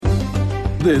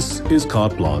This is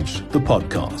Carte Blanche, the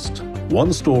podcast.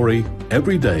 One story,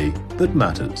 every day, that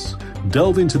matters.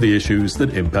 Delve into the issues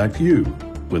that impact you.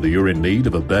 Whether you're in need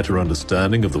of a better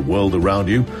understanding of the world around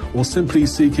you or simply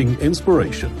seeking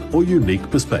inspiration or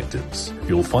unique perspectives,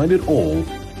 you'll find it all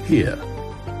here.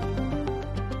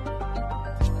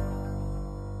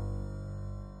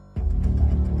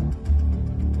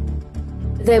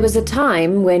 There was a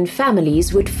time when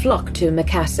families would flock to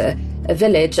Macassar, a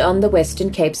village on the Western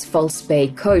Cape's False Bay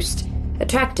coast.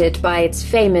 Attracted by its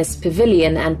famous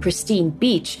pavilion and pristine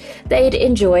beach, they'd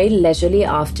enjoy leisurely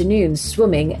afternoons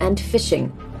swimming and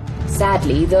fishing.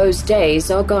 Sadly, those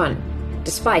days are gone.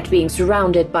 Despite being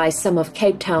surrounded by some of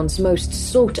Cape Town's most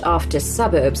sought-after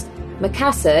suburbs,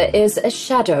 Macassar is a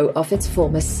shadow of its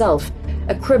former self,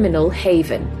 a criminal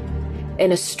haven.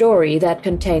 In a story that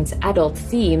contains adult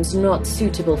themes not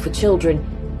suitable for children,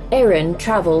 Erin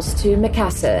travels to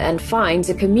Macassar and finds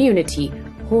a community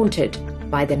haunted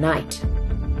by the night.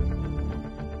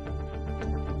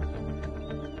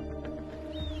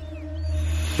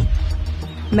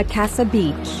 Macassar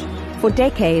Beach, for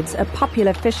decades a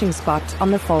popular fishing spot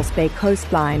on the False Bay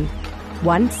coastline,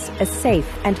 once a safe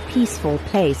and peaceful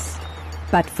place.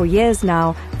 But for years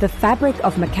now, the fabric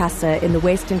of Macassar in the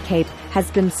Western Cape has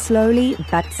been slowly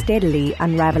but steadily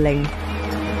unraveling.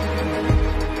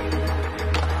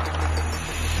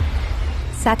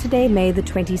 Saturday, May the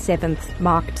 27th,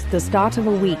 marked the start of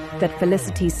a week that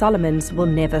Felicity Solomons will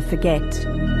never forget.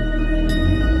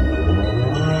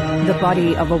 The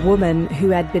body of a woman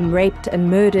who had been raped and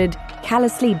murdered,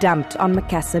 callously dumped on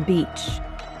Macassar Beach.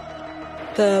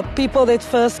 The people that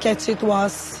first catch it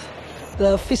was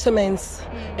the fishermen,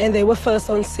 and they were first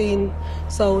on scene.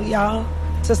 So yeah,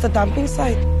 just a dumping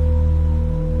site.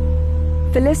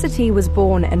 Felicity was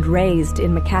born and raised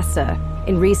in Macassar.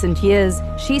 In recent years,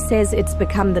 she says it's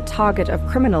become the target of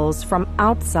criminals from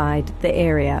outside the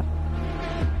area.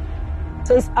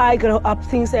 Since I grew up,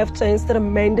 things have changed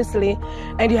tremendously,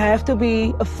 and you have to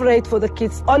be afraid for the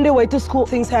kids. On their way to school,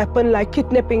 things happen like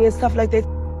kidnapping and stuff like that.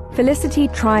 Felicity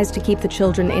tries to keep the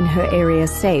children in her area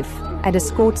safe and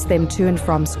escorts them to and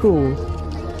from school.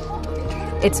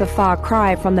 It's a far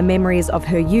cry from the memories of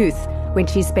her youth when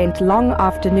she spent long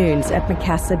afternoons at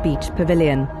Macassar Beach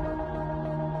Pavilion.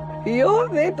 Yo,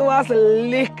 that was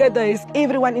lekker days.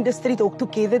 Everyone in the street walked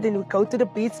together, then we go to the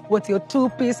beach with your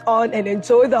two-piece on and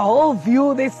enjoy the whole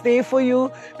view that's there for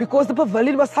you, because the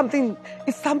pavilion was something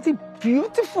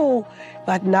beautiful.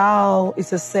 But now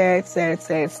it's a sad, sad,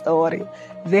 sad story.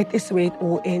 That is where it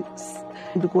all ends,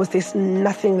 because there's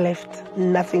nothing left,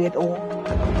 nothing at all.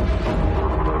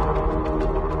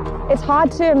 It's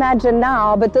hard to imagine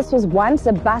now, but this was once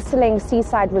a bustling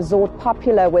seaside resort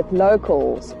popular with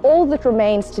locals. All that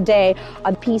remains today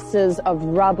are pieces of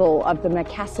rubble of the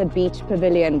Macassar Beach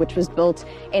Pavilion, which was built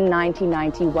in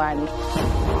 1991.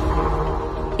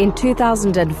 In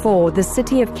 2004, the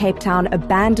city of Cape Town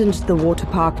abandoned the water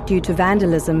park due to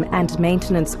vandalism and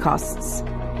maintenance costs.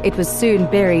 It was soon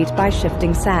buried by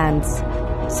shifting sands.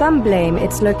 Some blame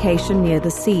its location near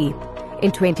the sea.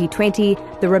 In 2020,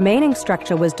 the remaining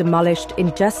structure was demolished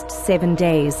in just 7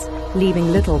 days,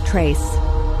 leaving little trace.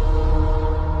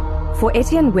 For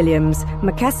Etienne Williams,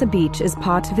 Macassar Beach is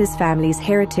part of his family's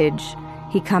heritage.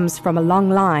 He comes from a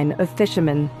long line of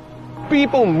fishermen.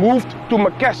 People moved to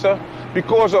Macassar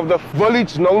because of the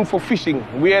village known for fishing.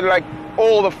 We had like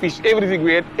all the fish, everything,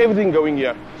 we had everything going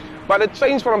here. But it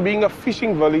changed from being a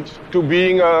fishing village to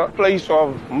being a place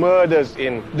of murders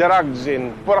and drugs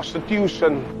and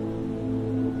prostitution.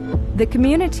 The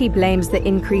community blames the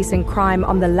increase in crime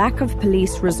on the lack of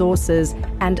police resources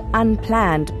and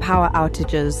unplanned power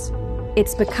outages.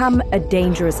 It's become a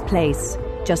dangerous place.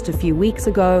 Just a few weeks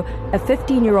ago, a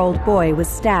 15-year-old boy was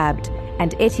stabbed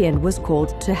and Etienne was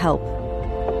called to help.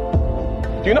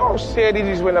 Do you know how sad it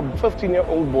is when a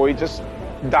 15-year-old boy just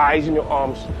dies in your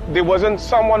arms? There wasn't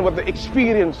someone with the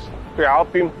experience to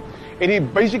help him, and he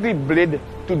basically bled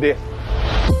to death.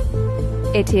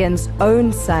 Etienne's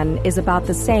own son is about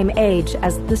the same age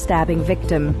as the stabbing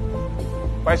victim.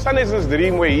 My son has this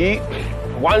dream where he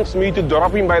wants me to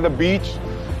drop him by the beach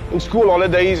in school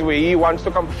holidays, where he wants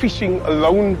to come fishing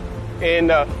alone. And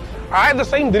I had the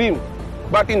same dream,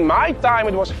 but in my time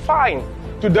it was fine.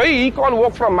 Today he can't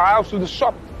walk from my house to the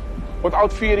shop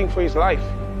without fearing for his life.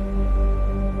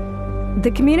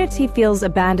 The community feels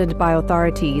abandoned by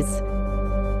authorities.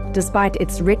 Despite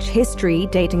its rich history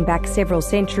dating back several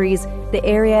centuries, the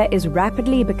area is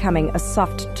rapidly becoming a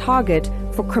soft target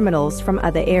for criminals from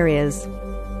other areas.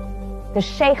 The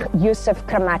Sheikh Yusuf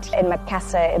Kramat in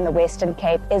Macassar in the Western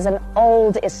Cape is an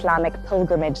old Islamic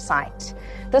pilgrimage site.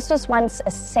 This was once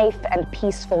a safe and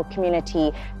peaceful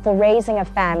community for raising a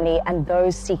family and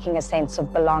those seeking a sense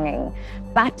of belonging.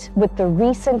 But with the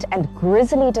recent and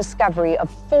grisly discovery of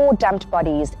 4 dumped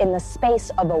bodies in the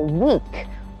space of a week,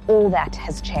 all that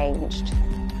has changed.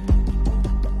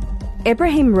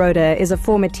 Ibrahim Roda is a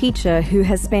former teacher who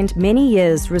has spent many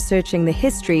years researching the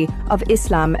history of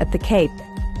Islam at the Cape.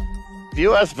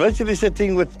 You are virtually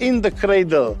sitting within the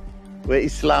cradle where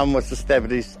Islam was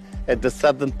established at the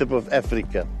southern tip of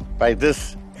Africa by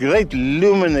this great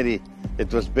luminary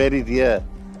that was buried here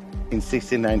in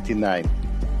 1699.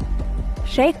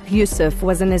 Sheikh Yusuf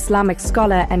was an Islamic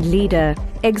scholar and leader,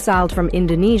 exiled from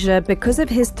Indonesia because of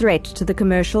his threat to the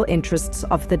commercial interests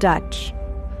of the Dutch.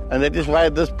 And that is why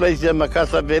this place here,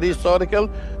 Macassar, very historical,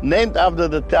 named after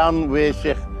the town where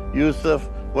Sheikh Yusuf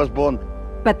was born.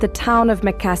 But the town of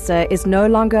Macassar is no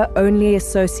longer only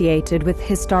associated with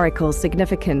historical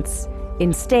significance.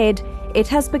 Instead, it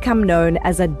has become known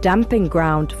as a dumping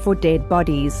ground for dead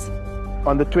bodies.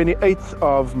 On the 28th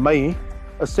of May,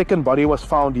 a second body was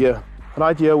found here,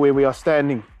 right here where we are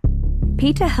standing.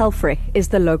 Peter Helfrich is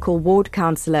the local ward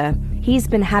councillor. He's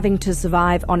been having to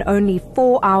survive on only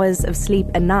 4 hours of sleep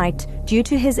a night due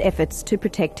to his efforts to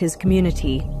protect his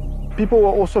community. People were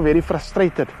also very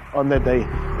frustrated on that day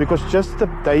because just the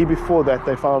day before that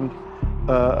they found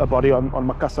a body on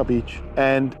Macassar Beach,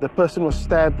 and the person was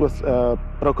stabbed with a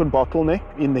broken bottleneck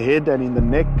in the head and in the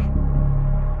neck.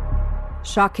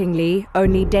 Shockingly,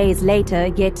 only days later,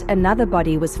 yet another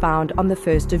body was found on the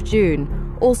 1st of June,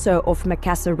 also off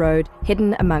Macassar Road,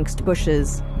 hidden amongst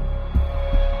bushes.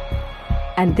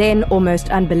 And then, almost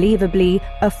unbelievably,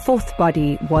 a 4th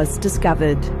body was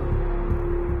discovered.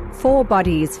 4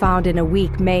 bodies found in a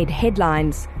week made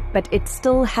headlines, but it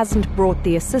still hasn't brought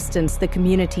the assistance the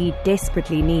community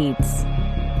desperately needs.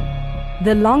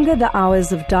 The longer the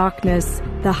hours of darkness,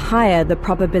 the higher the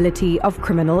probability of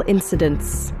criminal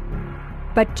incidents.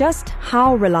 But just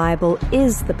how reliable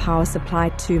is the power supply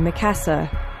to Macassar?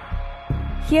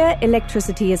 Here,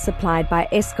 electricity is supplied by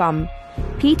Eskom.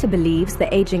 Peter believes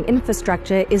the aging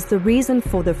infrastructure is the reason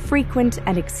for the frequent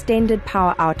and extended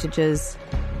power outages,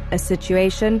 a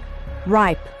situation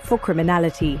ripe for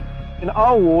criminality. In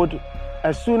our ward,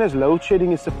 as soon as load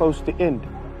shedding is supposed to end,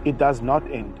 it does not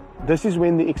end. This is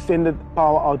when the extended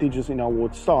power outages in our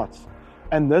ward starts,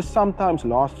 and this sometimes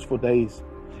lasts for days.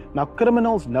 Now,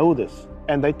 criminals know this,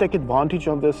 and they take advantage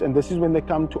of this, and this is when they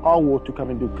come to our ward to come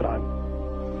and do crime.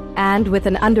 And with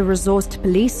an under-resourced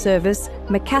police service,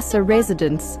 Macassar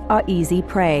residents are easy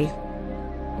prey.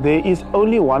 There is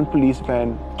only one police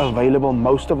van available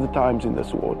most of the times in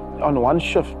this ward. On one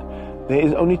shift, there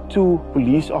is only 2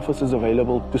 police officers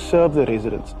available to serve the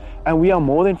residents, and we are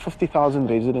more than 50,000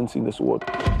 residents in this ward.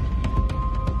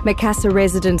 Macassar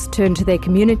residents turn to their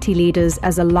community leaders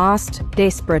as a last,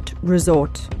 desperate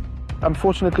resort.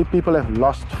 Unfortunately, people have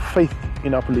lost faith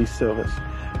in our police service,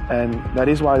 and that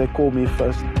is why they call me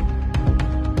first.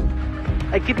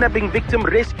 A kidnapping victim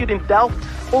rescued in Delft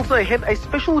also had a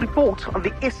special report on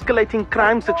the escalating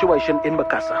crime situation in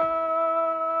Macassar.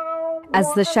 As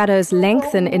the shadows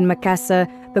lengthen in Macassar,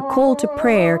 the call to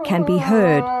prayer can be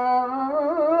heard.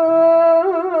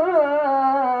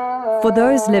 For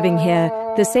those living here,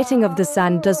 the setting of the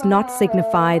sun does not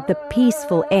signify the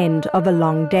peaceful end of a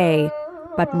long day,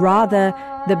 but rather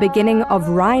the beginning of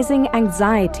rising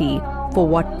anxiety for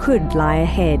what could lie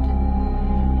ahead.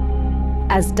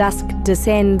 As dusk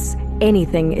descends,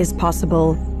 anything is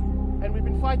possible.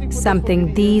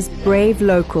 Something these brave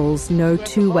locals know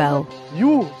too well.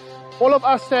 All of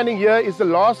us standing here is the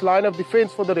last line of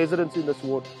defense for the residents in this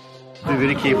ward. Be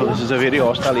very careful, this is a very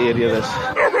hostile area.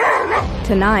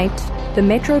 Tonight, the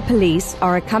Metro Police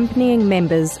are accompanying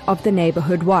members of the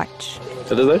Neighbourhood Watch.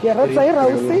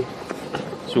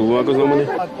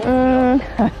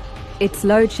 It's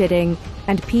load shedding,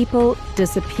 and people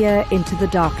disappear into the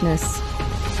darkness.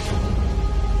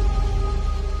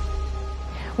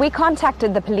 We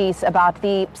contacted the police about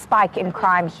the spike in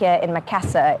crime here in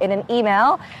Macassar. In an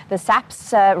email, the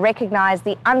SAPs recognized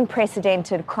the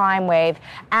unprecedented crime wave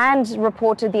and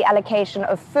reported the allocation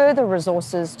of further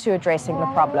resources to addressing the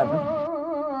problem.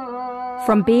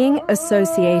 From being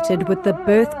associated with the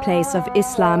birthplace of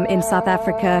Islam in South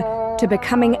Africa to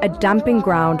becoming a dumping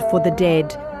ground for the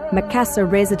dead, Macassar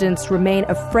residents remain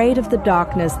afraid of the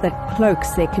darkness that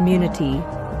cloaks their community.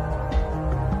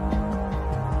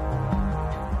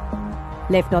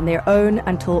 Left on their own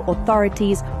until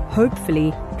authorities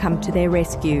hopefully come to their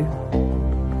rescue.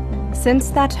 Since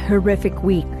that horrific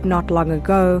week not long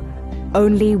ago,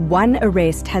 only one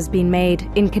arrest has been made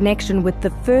in connection with the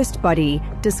first body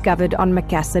discovered on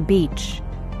Macassar Beach.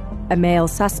 A male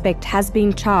suspect has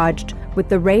been charged with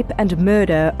the rape and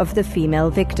murder of the female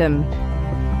victim.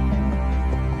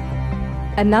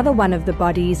 Another one of the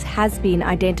bodies has been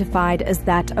identified as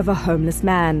that of a homeless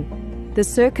man. The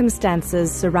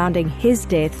circumstances surrounding his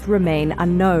death remain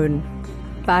unknown.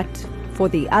 But for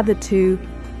the other two,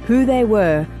 who they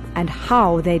were and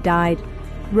how they died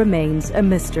remains a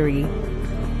mystery.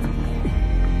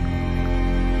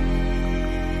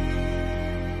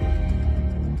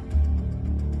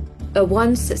 A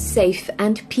once safe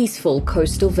and peaceful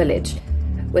coastal village.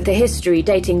 With a history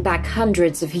dating back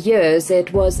hundreds of years,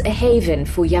 it was a haven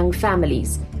for young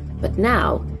families. But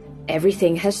now,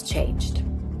 everything has changed.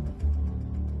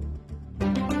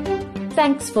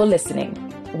 Thanks for listening.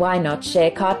 Why not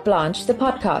share Carte Blanche, the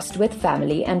podcast, with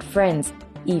family and friends,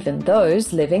 even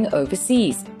those living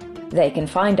overseas? They can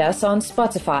find us on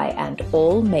Spotify and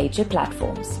all major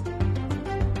platforms.